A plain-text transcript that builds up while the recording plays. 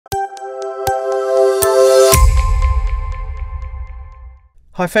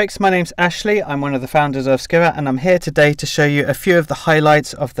Hi folks, my name's Ashley. I'm one of the founders of Skirra, and I'm here today to show you a few of the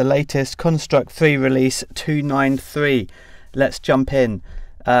highlights of the latest Construct 3 release 293. Let's jump in.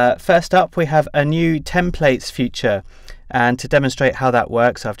 First up, we have a new templates feature, and to demonstrate how that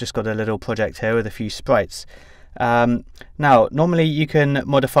works, I've just got a little project here with a few sprites. Now, normally you can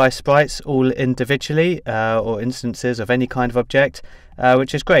modify sprites all individually or instances of any kind of object,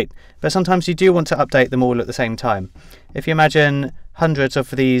 which is great, but sometimes you do want to update them all at the same time. If you imagine hundreds of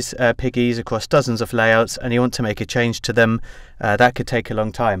these piggies across dozens of layouts and you want to make a change to them, that could take a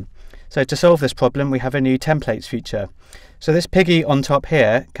long time. So to solve this problem, we have a new templates feature. So this piggy on top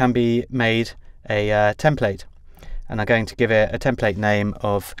here can be made a template, and I'm going to give it a template name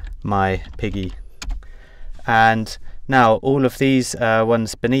of my piggy. And now all of these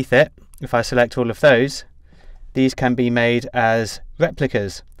ones beneath it, if I select all of those, these can be made as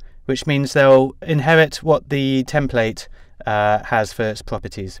replicas, which means they'll inherit what the template has for its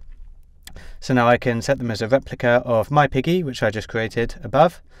properties. So now I can set them as a replica of my piggy, which I just created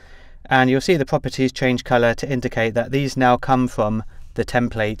above, and you'll see the properties change color to indicate that these now come from the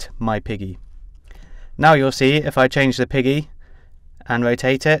template my piggy. Now you'll see if I change the piggy and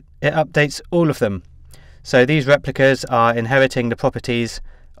rotate it, it updates all of them. So these replicas are inheriting the properties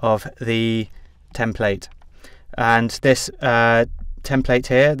of the template, and this template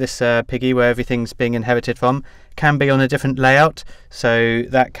here, this piggy where everything's being inherited from, can be on a different layout, so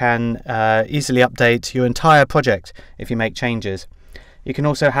that can easily update your entire project if you make changes. You can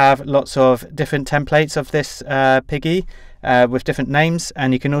also have lots of different templates of this piggy with different names,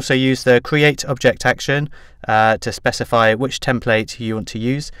 and you can also use the create object action to specify which template you want to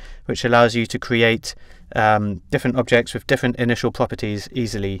use, which allows you to create different objects with different initial properties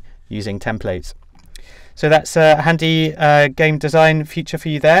easily using templates. So that's a handy game design feature for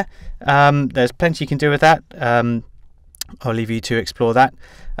you there. There's plenty you can do with that. I'll leave you to explore that.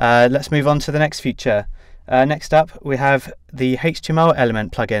 Let's move on to the next feature. Next up, we have the HTML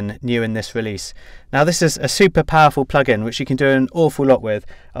element plugin new in this release. Now this is a super powerful plugin which you can do an awful lot with.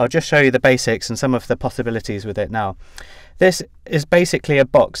 I'll just show you the basics and some of the possibilities with it now. This is basically a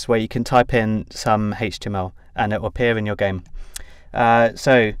box where you can type in some HTML and it will appear in your game.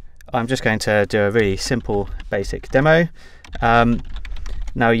 So I'm just going to do a really simple basic demo.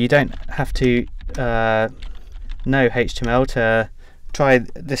 Now you don't have to know HTML to try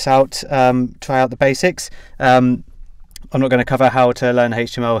this out, try out the basics. I'm not going to cover how to learn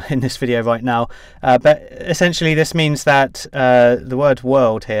HTML in this video right now, but essentially this means that the word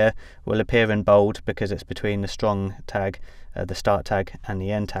world here will appear in bold because it's between the strong tag, the start tag, and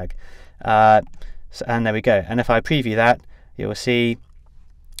the end tag. And there we go. And if I preview that, you will see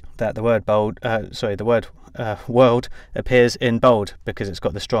that the word world appears in bold because it's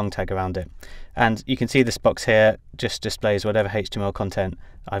got the strong tag around it. And you can see this box here just displays whatever HTML content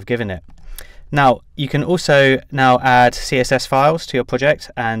I've given it. Now you can also now add CSS files to your project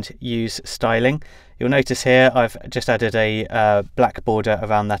and use styling. You'll notice here I've just added a black border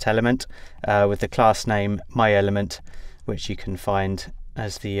around that element with the class name myElement, which you can find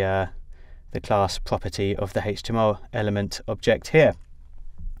as the class property of the HTML element object here.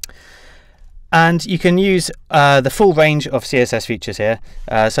 And you can use the full range of CSS features here.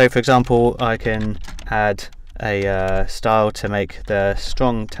 So for example, I can add a style to make the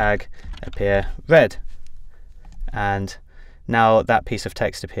strong tag appear red, and now that piece of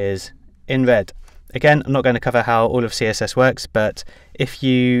text appears in red. Again, I'm not going to cover how all of CSS works, but if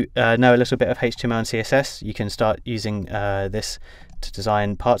you know a little bit of HTML and CSS, you can start using this to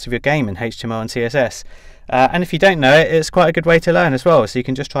design parts of your game in HTML and CSS. And if you don't know it, it's quite a good way to learn as well. So you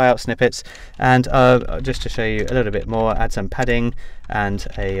can just try out snippets, and just to show you a little bit more, add some padding and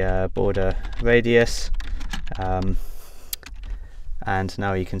a border radius. And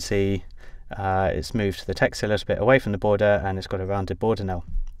now you can see it's moved the text a little bit away from the border, and it's got a rounded border now.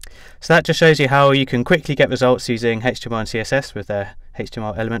 So that just shows you how you can quickly get results using HTML and CSS with the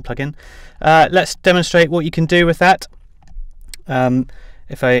HTML element plugin. Let's demonstrate what you can do with that.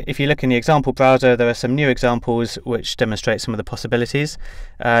 If you look in the example browser, there are some new examples which demonstrate some of the possibilities.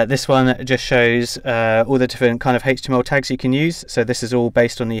 This one just shows all the different kind of HTML tags you can use. So this is all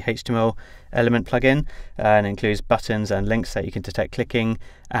based on the HTML element plugin, and includes buttons and links that you can detect clicking,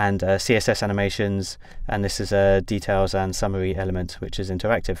 and CSS animations, and this is a details and summary element which is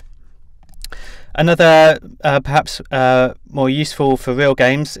interactive. Another perhaps more useful for real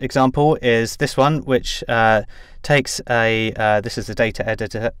games example is this one, which takes a this is the data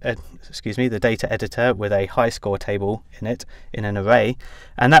editor, the data editor with a high score table in it in an array,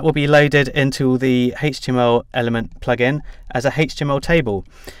 and that will be loaded into the HTML element plugin as a HTML table.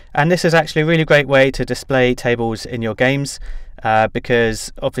 And this is actually a really great way to display tables in your games.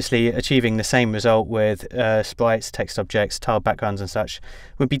 because obviously achieving the same result with sprites, text objects, tiled backgrounds and such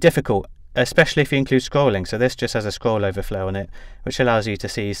would be difficult, especially if you include scrolling. So this just has a scroll overflow on it, which allows you to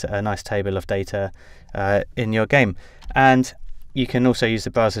see a nice table of data in your game. And you can also use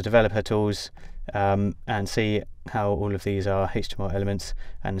the browser developer tools and see how all of these are HTML elements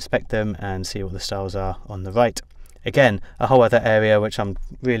and inspect them and see what the styles are on the right. Again, a whole other area which I'm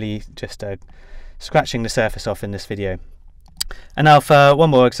really just scratching the surface off in this video. And now for one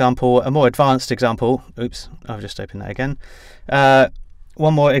more example, a more advanced example. Oops, I've just opened that again.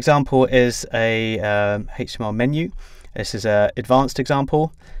 One more example is a HTML menu. This is an advanced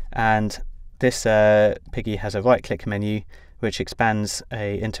example, and this piggy has a right-click menu which expands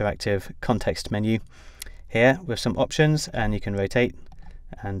a interactive context menu here with some options, and you can rotate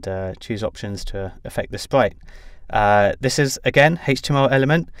and choose options to affect the sprite. This is again HTML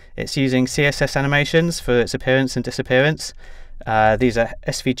element. It's using CSS animations for its appearance and disappearance. These are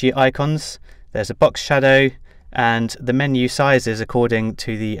SVG icons. There's a box shadow and the menu sizes according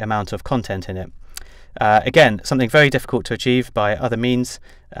to the amount of content in it. Again, something very difficult to achieve by other means,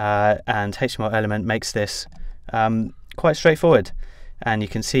 and HTML element makes this quite straightforward. And you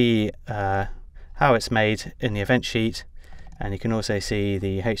can see how it's made in the event sheet, and you can also see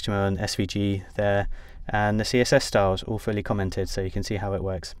the HTML and SVG there, and the CSS styles all fully commented, so you can see how it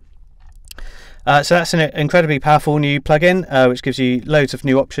works. So that's an incredibly powerful new plugin which gives you loads of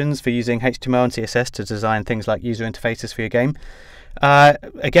new options for using HTML and CSS to design things like user interfaces for your game.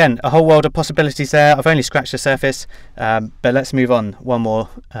 Again, a whole world of possibilities there. I've only scratched the surface, but let's move on one more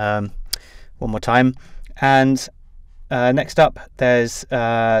time. And next up, there's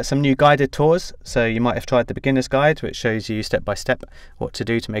some new guided tours. So you might have tried the beginner's guide, which shows you step by step what to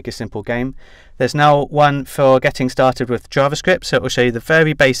do to make a simple game. There's now one for getting started with JavaScript, so it will show you the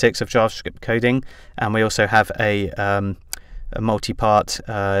very basics of JavaScript coding, and we also have a multi-part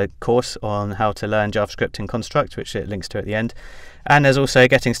course on how to learn JavaScript in Construct, which it links to at the end. And there's also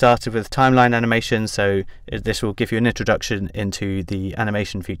getting started with timeline animation, so this will give you an introduction into the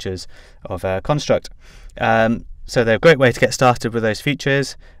animation features of Construct. So they're a great way to get started with those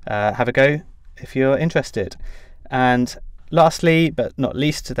features. Have a go if you're interested. And lastly, but not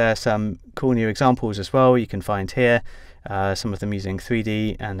least, there are some cool new examples as well you can find here. Some of them using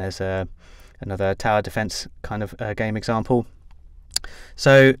 3D, and there's another tower defense kind of game example.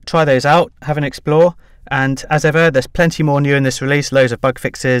 So try those out, have an explore. And as ever, there's plenty more new in this release, loads of bug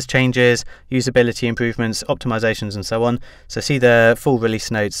fixes, changes, usability improvements, optimizations and so on. So see the full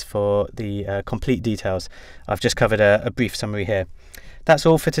release notes for the complete details. I've just covered a brief summary here. That's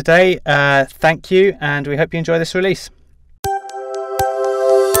all for today. Thank you, and we hope you enjoy this release.